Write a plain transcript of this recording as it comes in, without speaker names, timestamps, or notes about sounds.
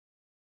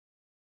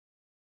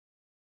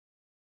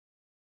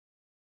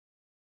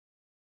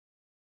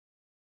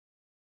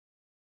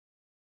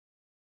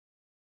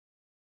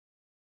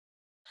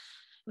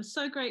was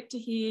so great to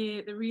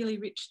hear the really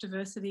rich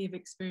diversity of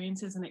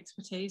experiences and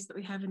expertise that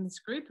we have in this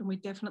group, and we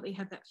definitely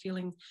had that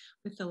feeling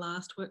with the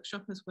last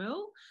workshop as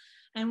well.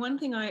 And one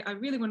thing I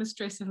really want to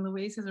stress, and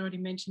Louise has already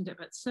mentioned it,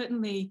 but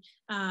certainly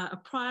a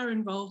prior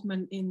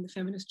involvement in the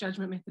feminist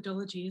judgment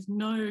methodology is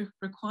no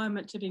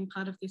requirement to being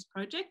part of this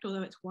project,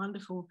 although it's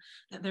wonderful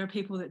that there are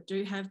people that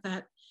do have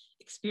that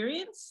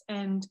experience.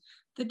 And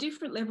the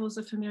different levels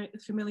of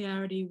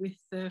familiarity with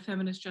the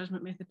feminist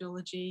judgment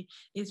methodology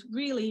is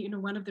really,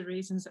 one of the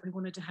reasons that we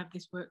wanted to have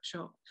this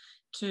workshop,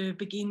 to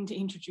begin to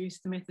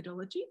introduce the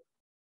methodology.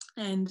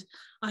 And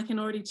I can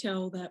already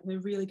tell that we're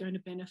really going to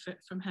benefit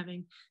from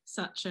having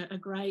such a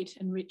great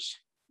and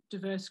rich,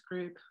 diverse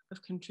group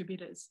of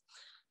contributors.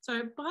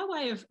 So by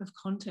way of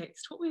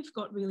context, what we've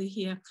got really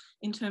here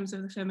in terms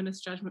of the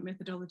feminist judgment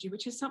methodology,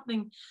 which is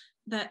something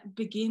that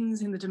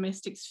begins in the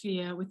domestic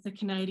sphere with the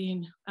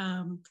Canadian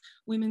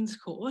Women's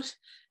Court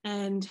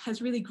and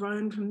has really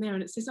grown from there.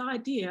 And it's this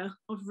idea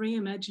of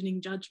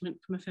reimagining judgment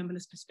from a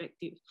feminist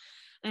perspective.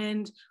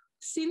 And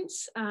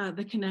since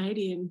the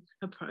Canadian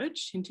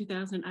approach in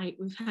 2008,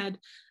 we've had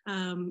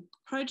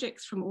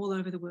projects from all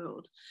over the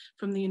world,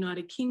 from the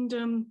United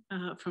Kingdom,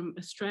 from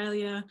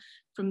Australia,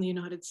 from the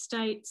United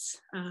States,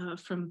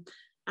 from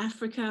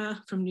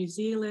Africa, from New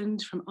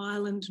Zealand, from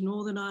Ireland,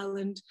 Northern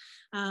Ireland,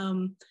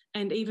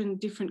 and even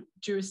different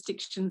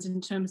jurisdictions in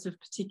terms of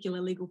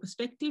particular legal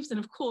perspectives. And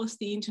of course,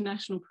 the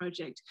international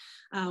project,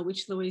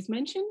 which Louise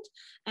mentioned.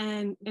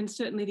 And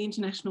certainly the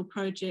international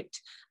project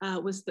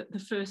was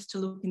the first to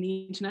look in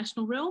the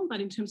international realm,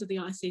 but in terms of the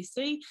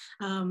ICC,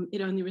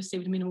 it only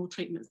received minimal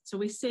treatment. So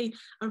we see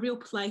a real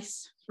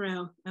place for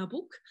our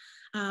book.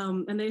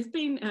 And there's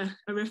been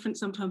a reference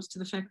sometimes to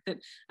the fact that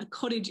a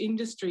cottage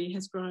industry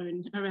has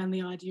grown around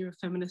the idea of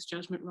feminist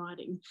judgment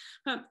writing.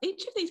 But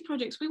each of these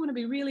projects, we want to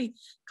be really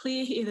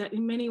clear here that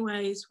in many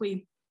ways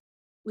we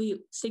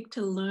seek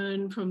to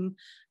learn from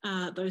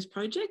those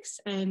projects.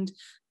 And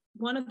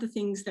one of the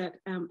things that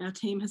our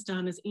team has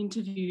done is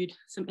interviewed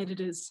some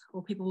editors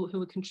or people who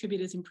were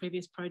contributors in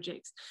previous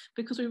projects,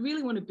 because we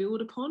really want to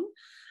build upon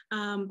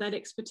that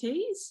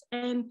expertise,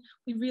 and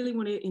we really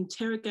want to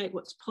interrogate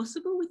what's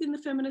possible within the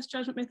feminist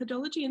judgment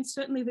methodology. And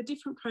certainly the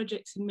different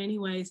projects in many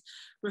ways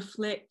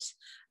reflect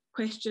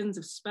questions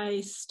of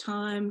space,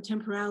 time,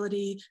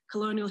 temporality,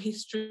 colonial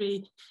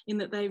history, in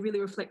that they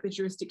really reflect the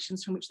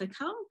jurisdictions from which they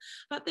come.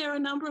 But there are a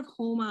number of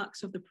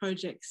hallmarks of the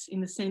projects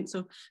in the sense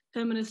of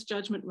feminist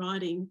judgment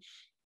writing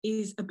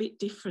is a bit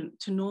different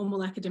to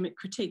normal academic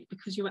critique,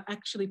 because you are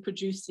actually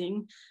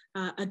producing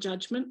a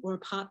judgment or a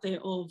part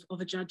thereof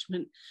of a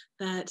judgment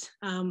that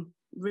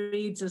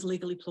reads as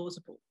legally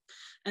plausible.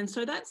 And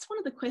so that's one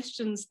of the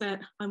questions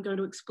that I'm going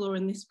to explore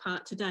in this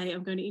part today.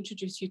 I'm going to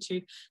introduce you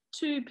to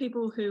two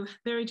people who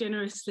very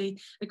generously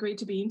agreed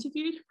to be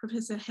interviewed,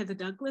 Professor Heather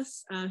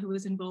Douglas, who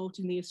was involved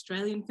in the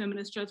Australian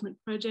Feminist Judgment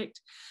Project,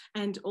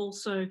 and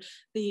also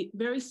the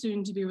very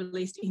soon to be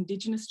released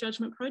Indigenous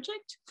Judgment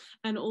Project,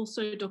 and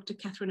also Dr.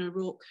 Catherine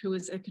O'Rourke, who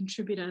was a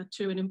contributor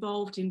to and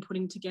involved in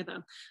putting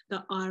together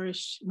the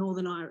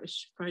Northern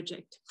Irish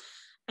Project.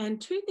 And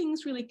two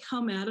things really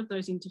come out of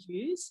those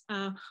interviews.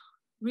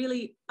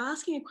 Really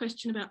asking a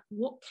question about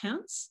what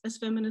counts as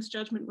feminist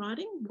judgment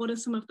writing, what are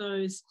some of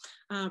those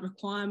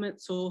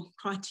requirements or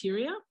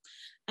criteria,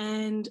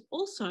 and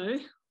also,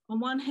 on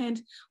one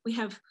hand, we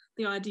have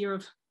the idea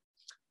of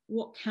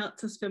what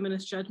counts as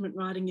feminist judgment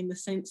writing in the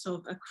sense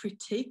of a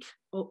critique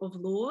of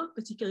law,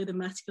 particularly the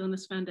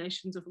masculinist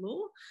foundations of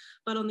law,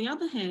 but on the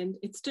other hand,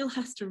 it still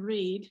has to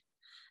read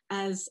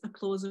as a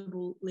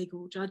plausible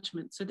legal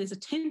judgment. So there's a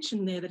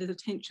tension there, that is a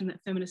tension that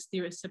feminist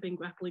theorists have been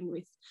grappling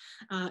with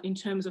in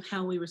terms of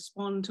how we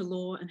respond to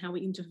law and how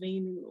we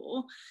intervene in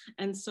law.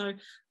 And so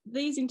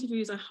these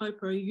interviews, I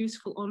hope, are a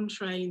useful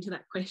entree into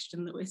that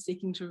question that we're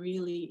seeking to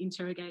really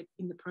interrogate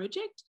in the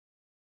project.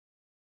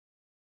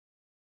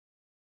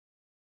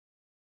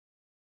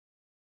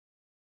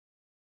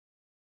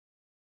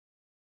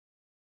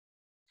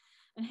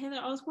 And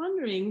Heather, I was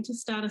wondering, to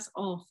start us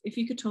off, if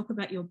you could talk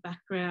about your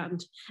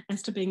background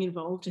as to being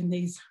involved in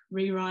these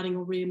rewriting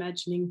or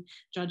reimagining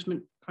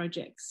judgment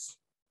projects.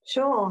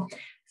 Sure.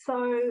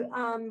 So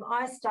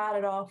I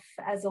started off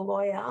as a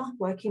lawyer,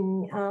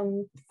 working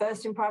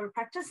first in private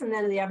practice and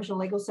then at the Aboriginal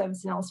Legal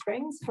Service in Alice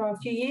Springs for a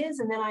few years.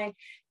 And then I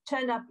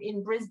turned up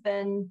in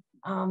Brisbane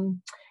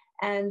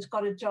and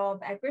got a job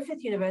at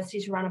Griffith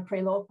University to run a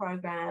pre-law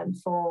program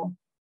for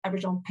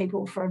Aboriginal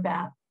people for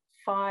about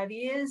 5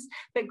 years,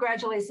 but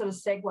gradually sort of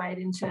segued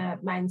into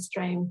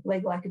mainstream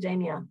legal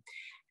academia.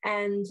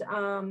 And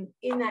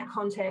in that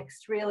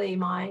context, really,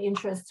 my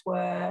interests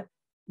were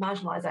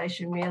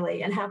marginalisation,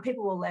 really, and how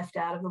people were left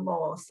out of the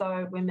law.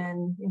 So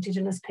women,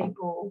 Indigenous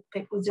people,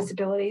 people with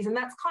disabilities, and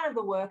that's kind of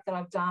the work that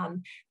I've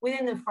done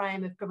within the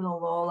frame of criminal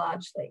law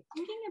largely.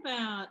 Thinking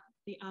about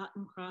the art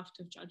and craft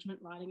of judgment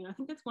writing. And I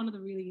think that's one of the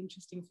really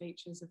interesting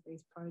features of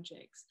these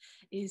projects,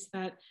 is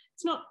that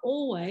it's not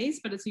always,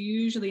 but it's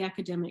usually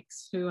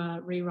academics who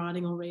are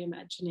rewriting or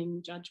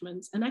reimagining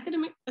judgments. And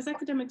as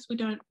academics, we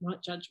don't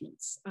write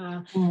judgments.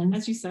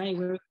 As you say,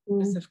 we're a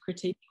process of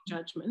critiquing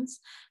judgments.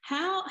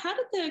 How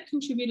did the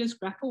contributors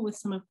grapple with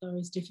some of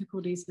those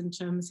difficulties in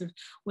terms of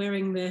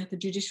wearing the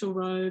judicial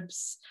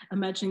robes,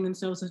 imagining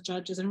themselves as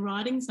judges, and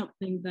writing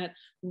something that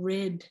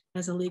read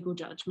as a legal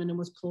judgment and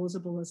was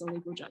plausible as a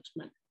legal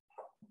judgment?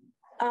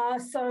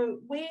 So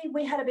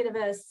we had a bit of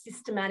a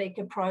systematic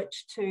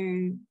approach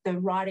to the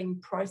writing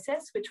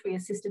process, which we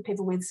assisted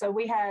people with. So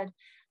we had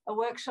a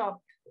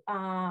workshop.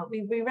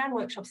 We ran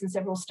workshops in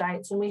several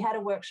states, and we had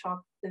a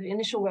workshop, the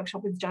initial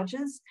workshop with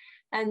judges,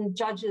 and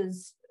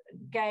judges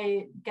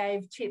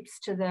gave tips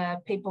to the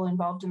people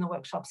involved in the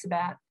workshops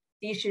about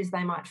the issues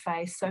they might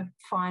face. So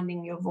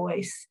finding your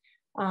voice,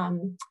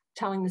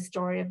 telling the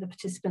story of the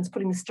participants,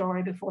 putting the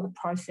story before the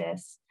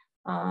process,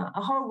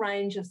 a whole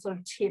range of sort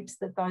of tips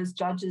that those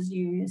judges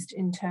used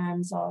in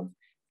terms of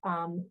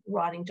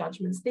writing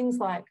judgments, things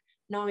like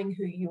knowing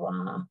who you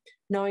are,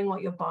 knowing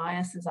what your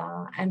biases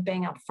are, and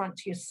being upfront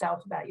to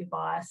yourself about your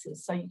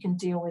biases so you can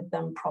deal with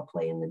them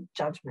properly in the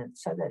judgment,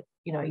 so that,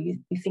 you know, you're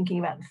thinking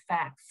about the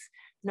facts,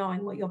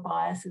 knowing what your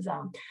biases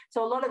are.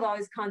 So a lot of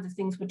those kinds of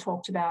things were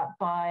talked about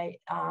by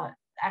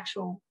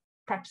actual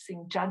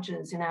practicing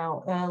judges in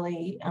our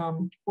early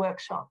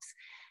workshops.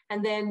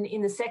 And then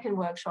in the second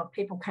workshop,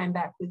 people came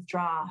back with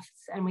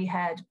drafts, and we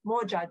had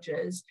more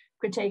judges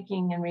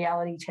critiquing and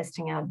reality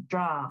testing our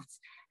drafts.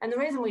 And the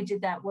reason we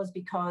did that was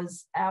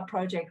because our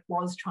project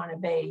was trying to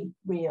be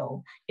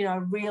real, you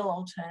know, real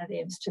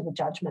alternatives to the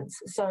judgments.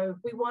 So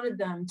we wanted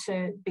them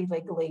to be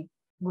legally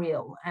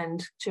real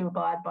and to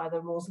abide by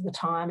the rules of the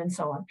time and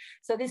so on.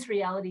 So this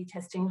reality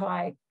testing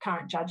by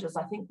current judges,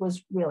 I think,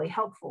 was really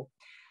helpful.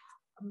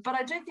 But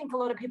I do think a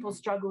lot of people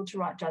struggle to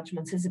write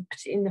judgments as the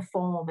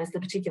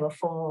particular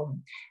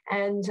form.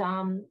 And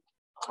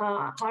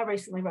I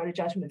recently wrote a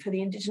judgment for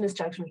the Indigenous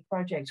Judgment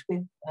Project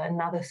with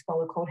another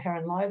scholar called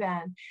Heron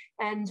Loban.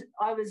 And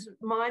I was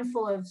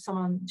mindful of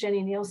someone,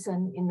 Jenny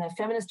Nielsen, in the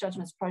Feminist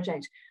Judgments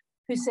Project,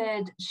 who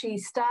said she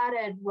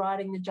started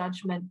writing the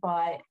judgment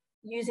by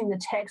using the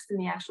text in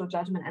the actual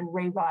judgment and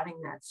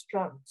rewriting that,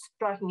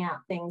 striking out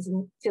things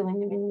and filling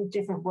them in with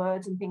different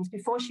words and things,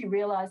 before she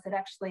realised that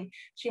actually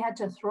she had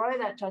to throw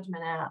that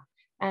judgment out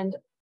and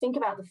think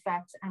about the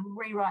facts and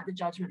rewrite the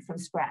judgment from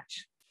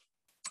scratch,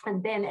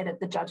 and then edit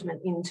the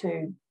judgment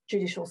into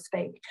judicial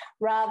speak,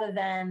 rather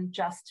than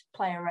just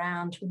play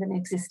around with an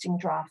existing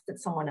draft that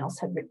someone else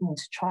had written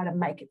to try to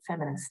make it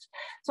feminist.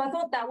 So I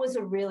thought that was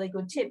a really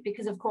good tip,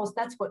 because of course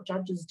that's what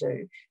judges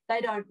do.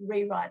 They don't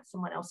rewrite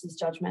someone else's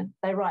judgment,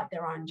 they write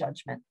their own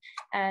judgment.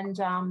 And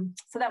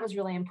so that was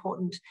really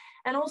important.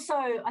 And also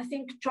I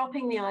think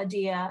dropping the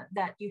idea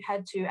that you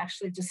had to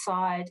actually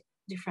decide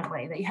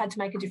differently, that you had to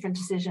make a different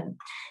decision,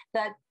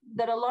 that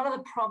a lot of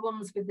the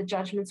problems with the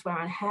judgments we're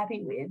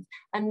unhappy with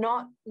are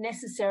not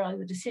necessarily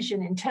the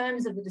decision in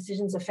terms of the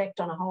decision's effect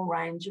on a whole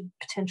range of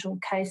potential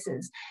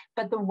cases,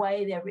 but the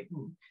way they're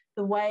written,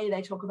 the way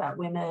they talk about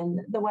women,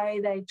 the way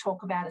they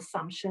talk about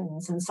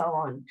assumptions and so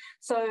on.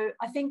 So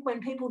I think when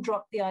people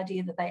dropped the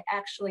idea that they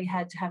actually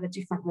had to have a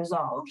different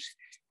result,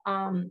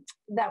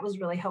 that was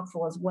really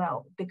helpful as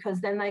well,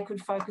 because then they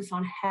could focus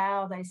on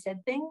how they said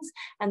things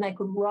and they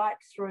could write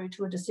through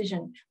to a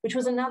decision, which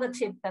was another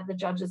tip that the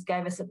judges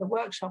gave us at the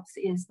workshops,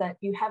 is that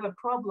you have a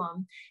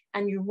problem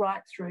and you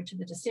write through to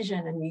the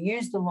decision and you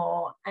use the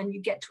law and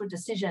you get to a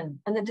decision.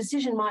 And the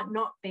decision might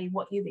not be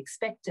what you've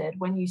expected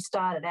when you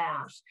started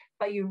out,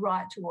 but you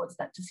write towards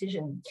that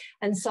decision.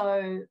 And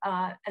so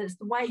and it's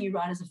the way you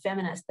write as a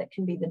feminist that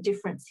can be the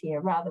difference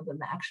here, rather than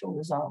the actual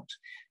result.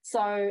 So,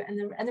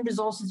 and the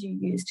resources you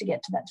use to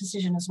get to that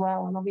decision as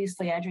well. And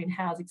obviously Adrienne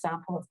Howe's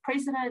example of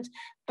precedent,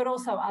 but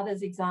also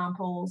others'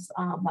 examples,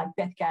 like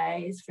Beth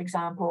Gay's, for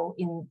example,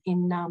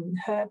 in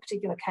her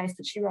particular case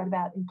that she wrote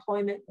about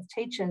employment of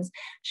teachers,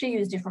 she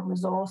used different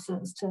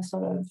resources to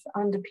sort of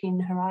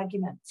underpin her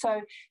argument.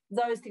 So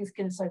those things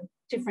can, so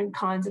different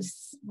kinds of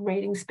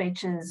reading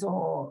speeches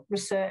or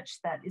research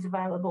that is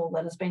available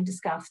that has been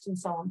discussed and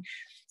so on.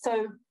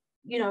 So,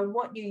 you know,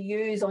 what you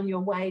use on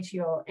your way to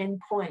your end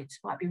point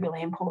might be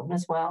really important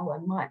as well,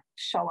 and might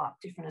show up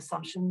different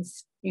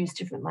assumptions, use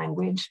different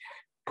language,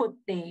 put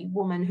the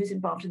woman who's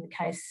involved in the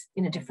case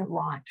in a different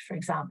light, for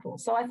example.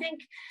 So I think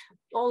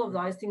all of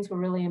those things were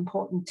really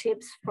important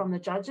tips from the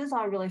judges.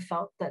 I really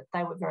felt that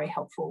they were very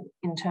helpful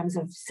in terms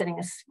of setting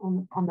us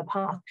on the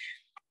path.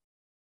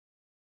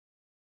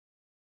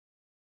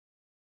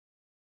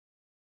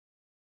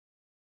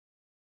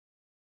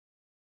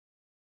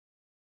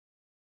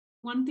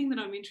 One thing that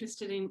I'm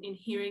interested in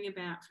hearing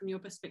about from your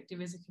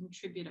perspective as a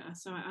contributor,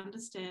 so I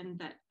understand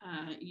that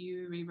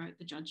you rewrote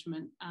the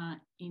judgment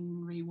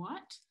in Rewrite.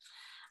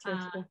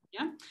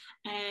 Yeah,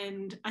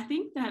 and I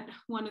think that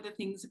one of the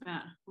things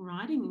about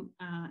writing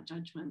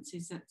judgments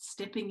is that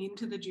stepping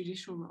into the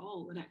judicial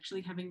role and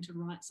actually having to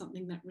write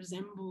something that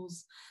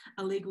resembles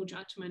a legal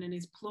judgment and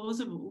is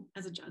plausible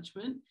as a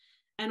judgment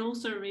and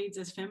also reads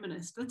as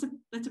feminist.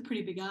 That's a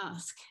pretty big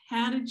ask.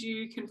 How did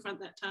you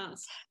confront that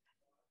task?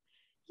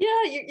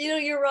 Yeah, you know,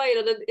 you're right,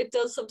 and it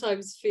does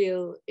sometimes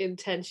feel in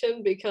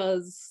tension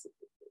because,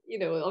 you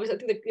know, obviously I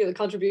think that, you know, the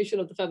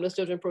contribution of the Feminist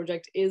Judgment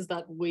Project is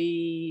that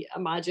we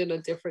imagine a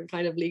different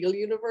kind of legal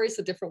universe,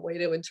 a different way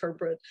to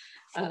interpret,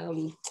 a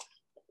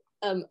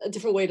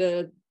different way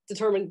to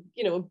determine,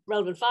 you know,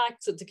 relevant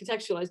facts and to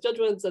contextualize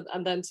judgments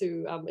and then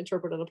to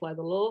interpret and apply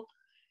the law.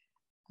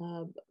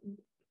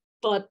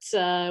 But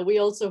we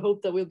also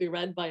hope that we'll be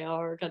read by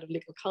our kind of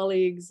legal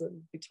colleagues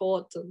and be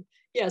taught, and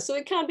yeah, so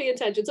it can be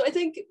intention. So I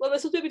think, well, I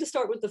suppose maybe to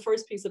start with the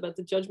first piece about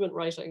the judgment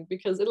writing,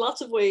 because in lots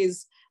of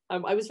ways,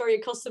 I was very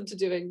accustomed to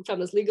doing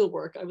feminist legal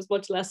work. I was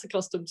much less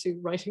accustomed to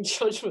writing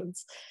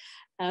judgments.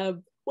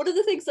 One of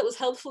the things that was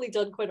helpfully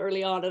done quite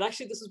early on, and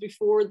actually this was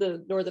before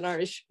the Northern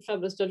Irish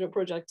Feminist Judgment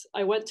Project,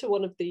 I went to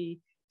one of the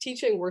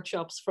teaching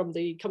workshops from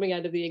the Coming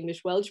Out of the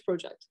English Welsh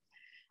project.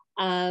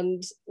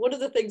 And one of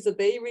the things that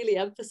they really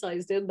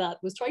emphasized in that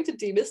was trying to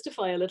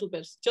demystify a little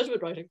bit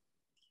judgment writing.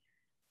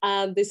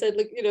 And they said,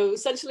 look, you know,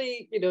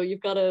 essentially, you know,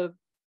 you've got to,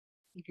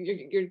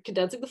 you're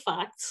condensing the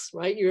facts,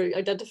 right? You're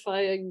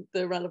identifying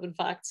the relevant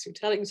facts. You're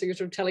telling, so you're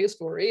sort of telling a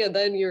story, and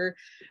then you're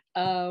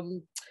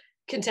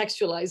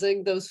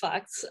contextualizing those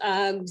facts,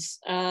 and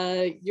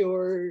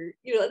you're,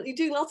 you know, you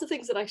do lots of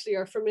things that actually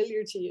are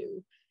familiar to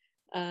you.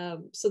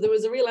 So there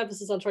was a real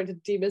emphasis on trying to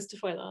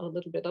demystify that a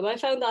little bit, and I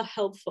found that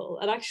helpful.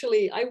 And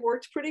actually, I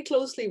worked pretty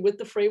closely with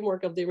the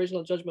framework of the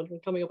original judgment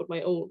when coming up with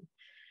my own,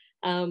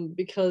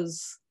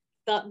 because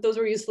those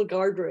were useful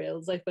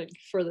guardrails, I think,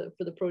 for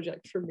the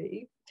project for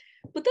me.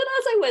 But then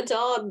as I went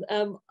on,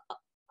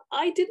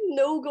 I didn't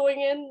know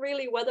going in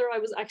really whether I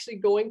was actually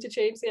going to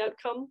change the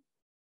outcome.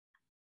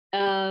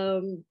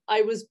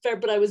 I was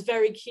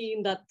very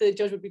keen that the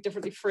judgment be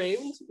differently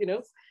framed, you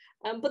know.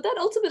 But then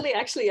ultimately,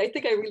 actually, I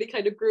think I really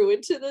kind of grew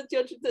into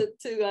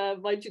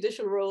my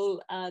judicial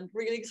role and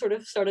really sort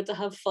of started to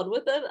have fun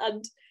with it.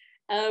 And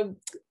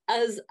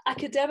as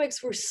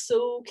academics, we're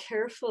so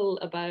careful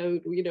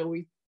about, you know,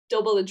 we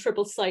double and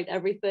triple cite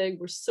everything.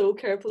 We're so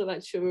careful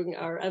about showing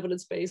our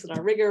evidence base and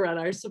our rigor and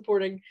our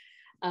supporting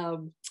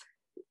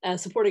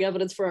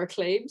evidence for our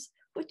claims.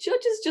 But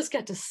judges just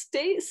get to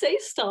say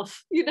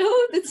stuff, you know.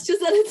 It's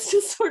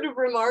just sort of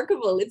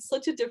remarkable. It's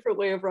such a different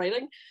way of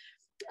writing.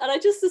 And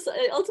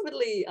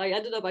ultimately, I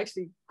ended up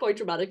actually quite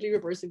dramatically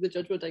reversing the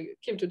judgment. I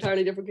came to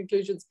entirely different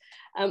conclusions.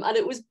 And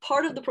it was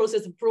part of the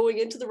process of growing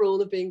into the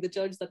role of being the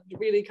judge that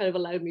really kind of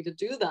allowed me to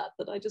do that.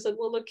 That I just said,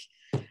 well, look,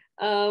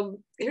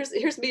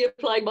 here's me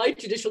applying my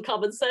judicial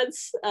common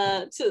sense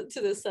to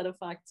this set of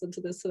facts and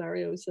to this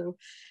scenario. So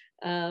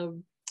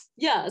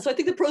yeah, so I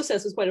think the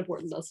process was quite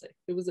important. I'll say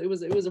it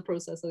was a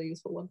process and a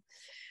useful one.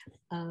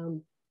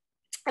 And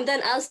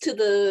then as to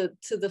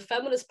the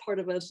feminist part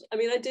of it, I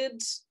mean, I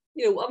did,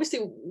 you know,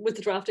 obviously with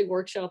the drafting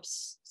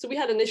workshops. So we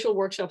had initial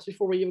workshops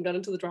before we even got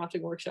into the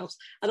drafting workshops,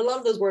 and a lot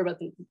of those were about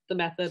the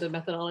method and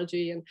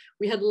methodology. And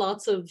we had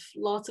lots of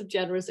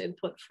generous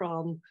input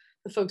from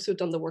the folks who had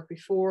done the work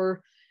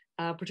before.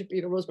 Particularly,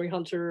 you know, Rosemary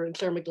Hunter and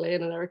Claire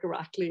McLean and Erica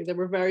Rackley. They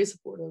were very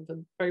supportive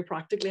and very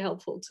practically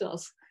helpful to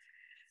us.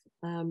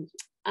 The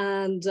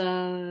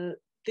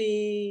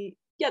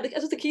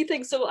key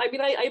thing. So I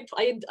mean, I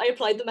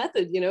applied the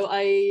method. You know,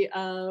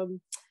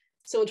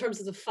 so in terms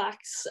of the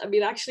facts, I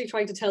mean, actually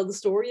trying to tell the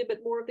story a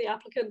bit more of the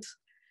applicant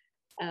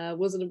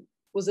was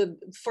a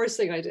first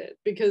thing I did,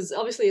 because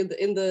obviously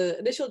in the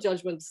initial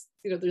judgments,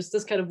 you know, there's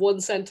this kind of one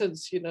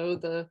sentence, you know,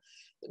 the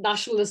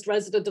nationalist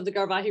resident of the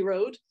Garvaghey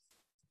Road.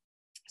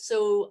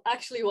 So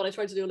actually what I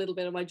tried to do a little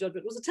bit in my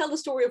judgment was to tell the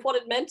story of what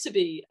it meant to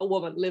be a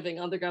woman living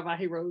on the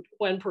Garvaghey Road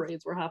when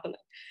parades were happening,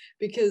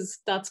 because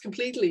that's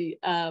completely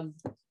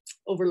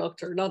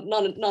overlooked or not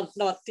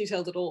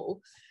detailed at all.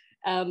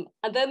 And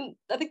then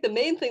I think the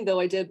main thing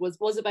though I did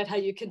was about how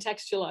you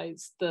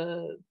contextualize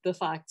the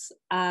facts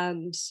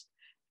and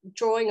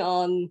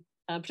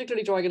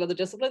particularly drawing on other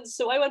disciplines.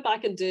 So I went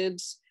back and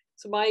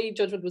so my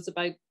judgment was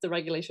about the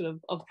regulation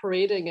of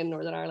parading in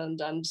Northern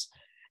Ireland, and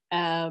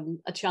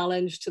a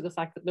challenge to the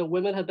fact that no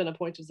women had been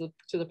appointed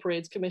to the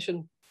Parades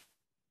Commission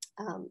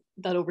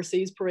that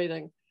oversees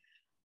parading.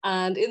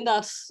 And in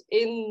the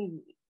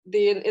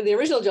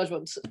original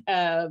judgment,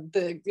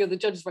 the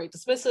judge is very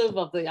dismissive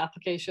of the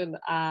application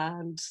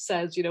and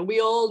says, you know, we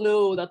all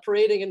know that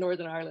parading in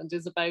Northern Ireland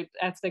is about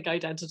ethnic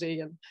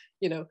identity, and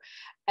you know,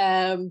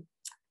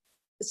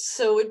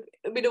 so it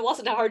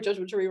wasn't a hard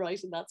judgment to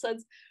rewrite in that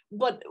sense.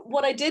 But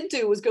what I did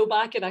do was go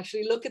back and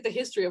actually look at the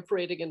history of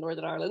parading in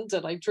Northern Ireland,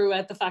 and I drew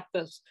out the fact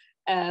that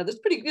there's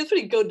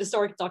pretty good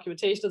historic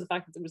documentation of the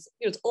fact that there was,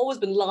 you know, it's always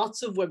been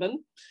lots of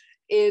women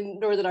in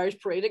Northern Irish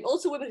parading,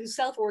 also women who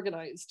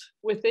self-organised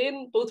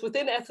both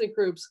within ethnic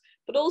groups,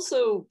 but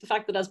also the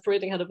fact that as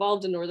parading had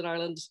evolved in Northern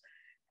Ireland,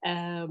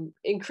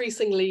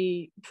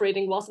 increasingly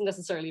parading wasn't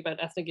necessarily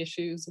about ethnic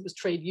issues. It was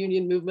trade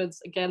union movements,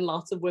 again,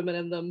 lots of women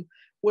in them,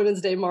 Women's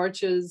Day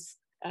marches.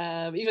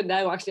 Even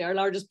now, actually, our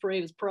largest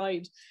parade is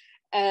Pride.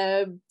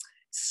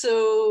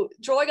 So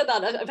drawing on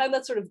that, I found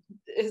that sort of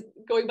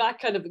going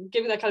back, kind of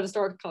giving that kind of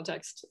historical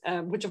context,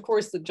 which of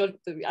course the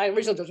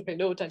original judge paid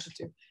no attention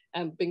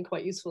to, being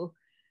quite useful.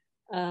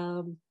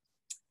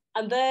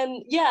 And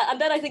then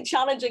I think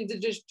challenging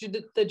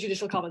the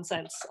judicial common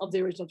sense of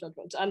the original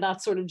judgment, and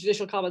that sort of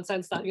judicial common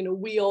sense that, you know,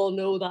 we all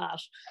know that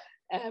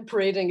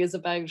parading is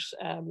about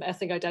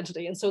ethnic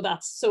identity, and so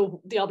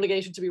the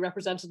obligation to be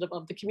representative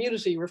of the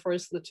community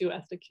refers to the two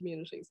ethnic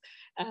communities.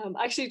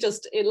 Actually,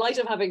 just in light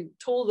of having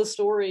told the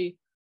story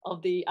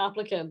of the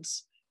applicant,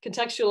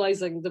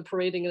 contextualizing the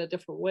parading in a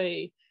different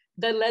way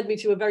then led me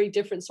to a very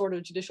different sort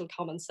of judicial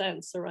common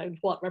sense around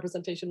what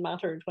representation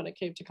mattered when it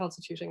came to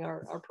constituting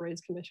our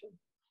parades commission.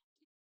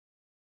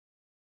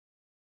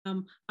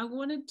 I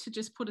wanted to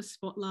just put a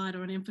spotlight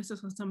or an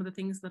emphasis on some of the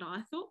things that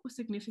I thought were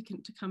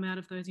significant to come out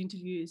of those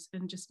interviews,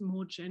 and just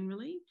more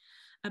generally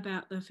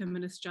about the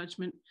feminist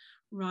judgment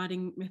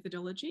writing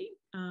methodology,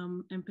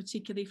 and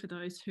particularly for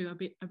those who are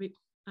a bit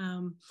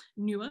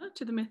newer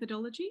to the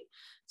methodology.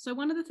 So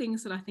one of the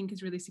things that I think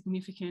is really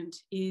significant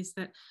is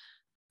that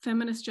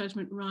feminist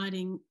judgment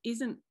writing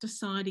isn't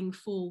deciding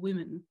for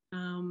women.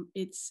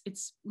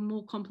 It's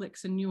more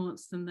complex and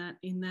nuanced than that,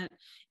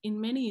 in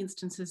many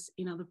instances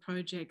in other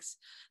projects,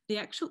 the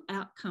actual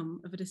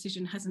outcome of a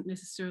decision hasn't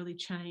necessarily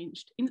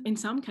changed. In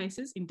some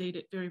cases, indeed,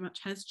 it very much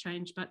has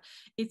changed, but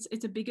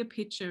it's a bigger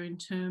picture in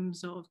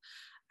terms of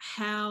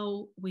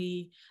how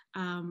we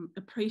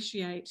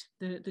appreciate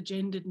the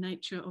gendered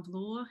nature of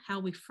law, how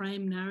we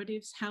frame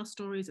narratives, how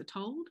stories are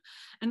told.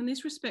 And in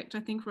this respect,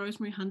 I think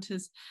Rosemary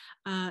Hunter's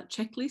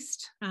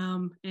checklist,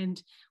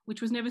 and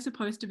which was never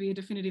supposed to be a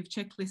definitive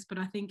checklist, but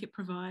I think it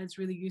provides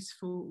a really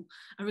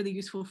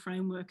useful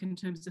framework in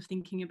terms of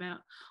thinking about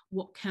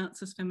what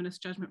counts as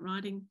feminist judgment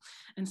writing.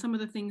 And some of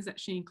the things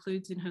that she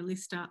includes in her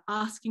list are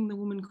asking the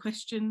woman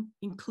question,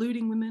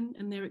 including women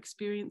and their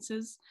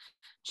experiences,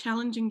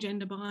 challenging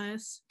gender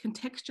bias,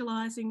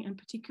 contextualising and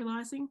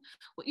particularising.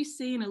 What you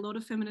see in a lot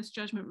of feminist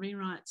judgment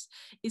rewrites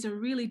is a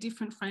really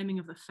different framing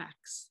of the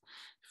facts.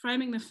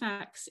 Framing the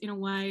facts in a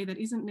way that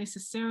isn't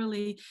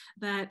necessarily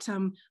that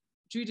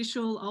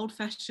judicial,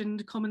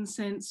 old-fashioned common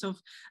sense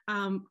of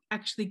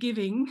actually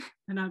giving,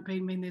 and I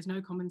mean there's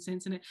no common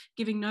sense in it,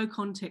 giving no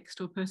context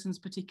to a person's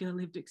particular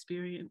lived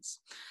experience.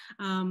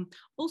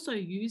 Also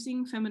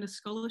using feminist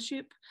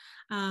scholarship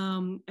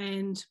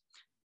and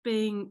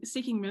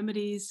seeking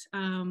remedies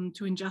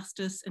to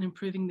injustice and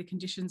improving the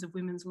conditions of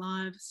women's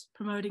lives,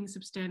 promoting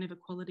substantive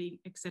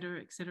equality, etc.,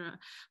 etc.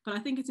 But I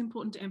think it's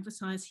important to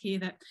emphasise here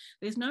that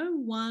there's no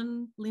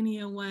one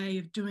linear way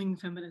of doing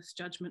feminist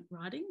judgment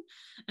writing,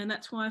 and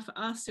that's why for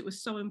us it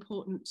was so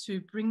important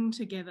to bring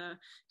together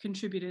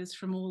contributors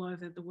from all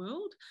over the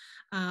world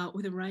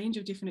with a range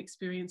of different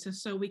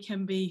experiences, so we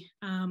can be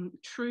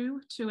true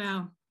to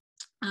our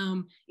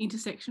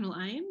intersectional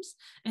aims,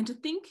 and to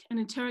think and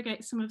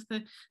interrogate some of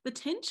the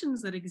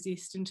tensions that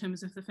exist in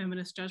terms of the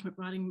feminist judgment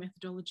writing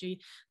methodology,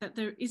 that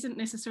there isn't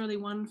necessarily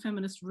one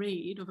feminist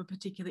read of a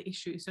particular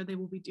issue, so there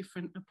will be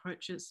different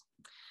approaches.